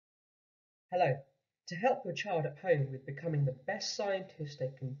Hello. To help your child at home with becoming the best scientist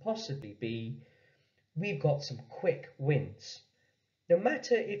they can possibly be, we've got some quick wins. No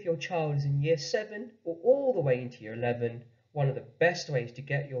matter if your child is in year 7 or all the way into year 11, one of the best ways to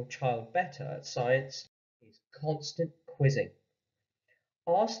get your child better at science is constant quizzing.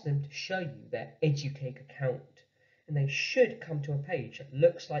 Ask them to show you their EduCake account, and they should come to a page that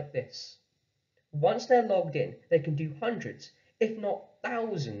looks like this. Once they're logged in, they can do hundreds, if not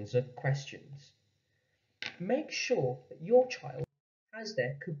thousands of questions. Make sure that your child has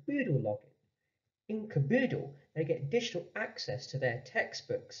their Caboodle login. In Caboodle, they get digital access to their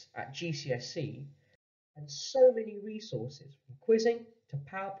textbooks at GCSE and so many resources from quizzing to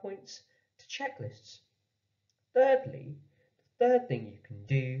PowerPoints to checklists. Thirdly, the third thing you can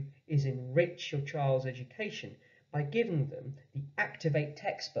do is enrich your child's education by giving them the Activate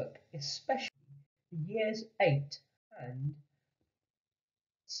textbook, especially for years 8 and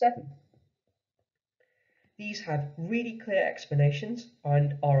 7. These have really clear explanations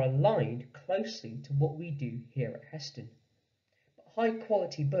and are aligned closely to what we do here at Heston. But high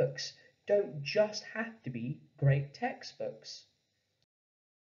quality books don't just have to be great textbooks.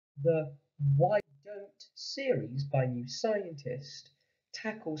 The Why Don't series by New Scientist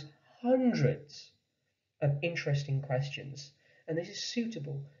tackles hundreds of interesting questions, and this is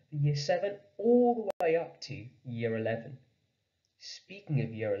suitable for year 7 all the way up to year 11. Speaking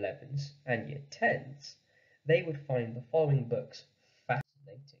of year 11s and year 10s, they would find the following books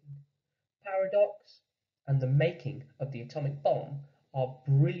fascinating. Paradox and The Making of the Atomic Bomb are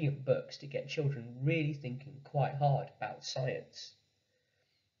brilliant books to get children really thinking quite hard about science.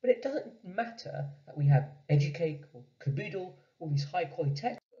 But it doesn't matter that we have EduCake or Caboodle, all these high quality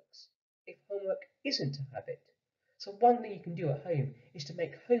textbooks, if homework isn't a habit. So one thing you can do at home is to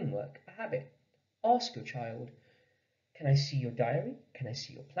make homework a habit. Ask your child, can I see your diary? Can I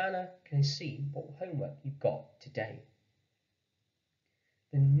see your planner? Can I see what homework you've got today?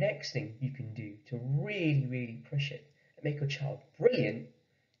 The next thing you can do to really push it and make your child brilliant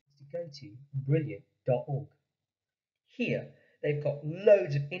is to go to brilliant.org. Here, they've got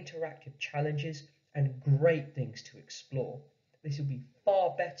loads of interactive challenges and great things to explore. This will be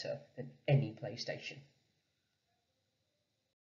far better than any PlayStation.